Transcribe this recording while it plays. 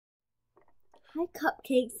Hi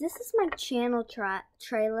Cupcakes, this is my channel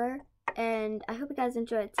trailer and I hope you guys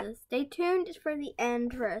enjoyed, so stay tuned for the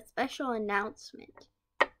end for a special announcement.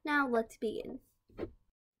 Now let's begin.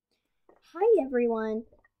 Hi everyone,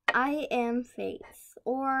 I am Faith,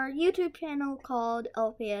 or YouTube channel called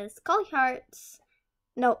LPS Collie Hearts.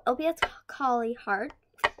 No, LPS Collie Heart.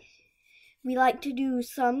 We like to do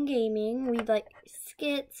some gaming, we like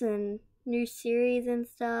skits and new series and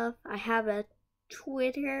stuff. I have a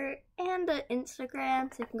Twitter and an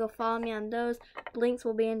Instagram, so you can go follow me on those. Links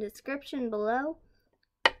will be in the description below.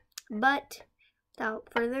 But without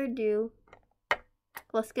further ado,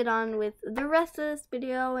 let's get on with the rest of this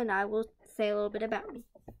video and I will say a little bit about me.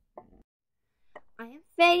 I am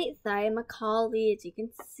Faith. I am a collie, as you can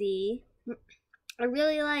see. I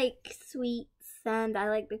really like sweets and I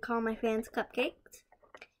like to call my fans Cupcakes.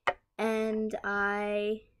 And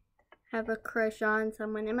I have a crush on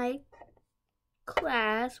someone in my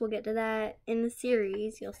class. We'll get to that in the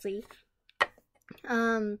series, you'll see.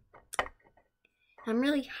 I'm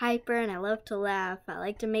really hyper and I love to laugh. I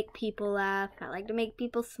like to make people laugh. I like to make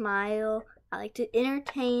people smile. I like to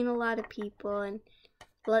entertain a lot of people and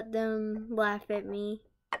let them laugh at me.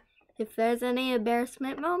 If there's any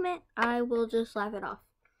embarrassment moment, I will just laugh it off.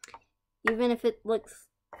 Even if it looks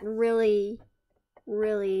really,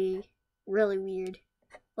 really, really weird.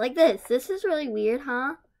 Like this. This is really weird,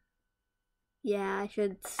 huh? Yeah, I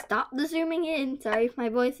should stop the zooming in. Sorry if my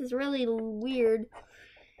voice is really weird.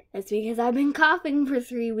 It's because I've been coughing for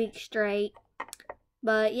 3 weeks straight.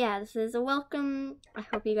 But yeah, this is a welcome. I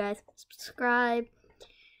hope you guys subscribe.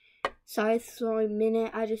 Sorry, this is only a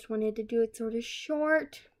minute. I just wanted to do it sort of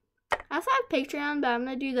short. I also have Patreon, but I'm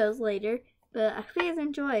going to do those later. But I hope you guys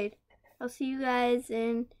enjoyed. I'll see you guys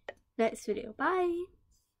in the next video. Bye!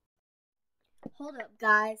 Hold up,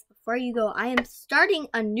 guys. Before you go, I am starting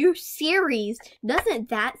a new series. Doesn't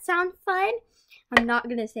that sound fun? I'm not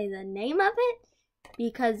going to say the name of it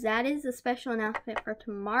because that is a special announcement for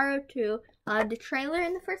tomorrow, too. I'll have the trailer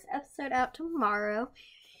in the first episode out tomorrow.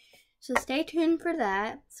 So stay tuned for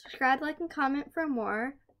that. Subscribe, like, and comment for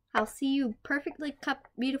more. I'll see you perfectly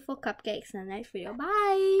beautiful cupcakes in the next video.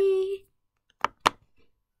 Bye!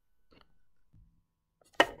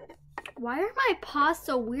 Why are my paws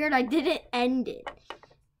so weird? I didn't end it.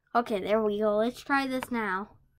 Okay, there we go. Let's try this now.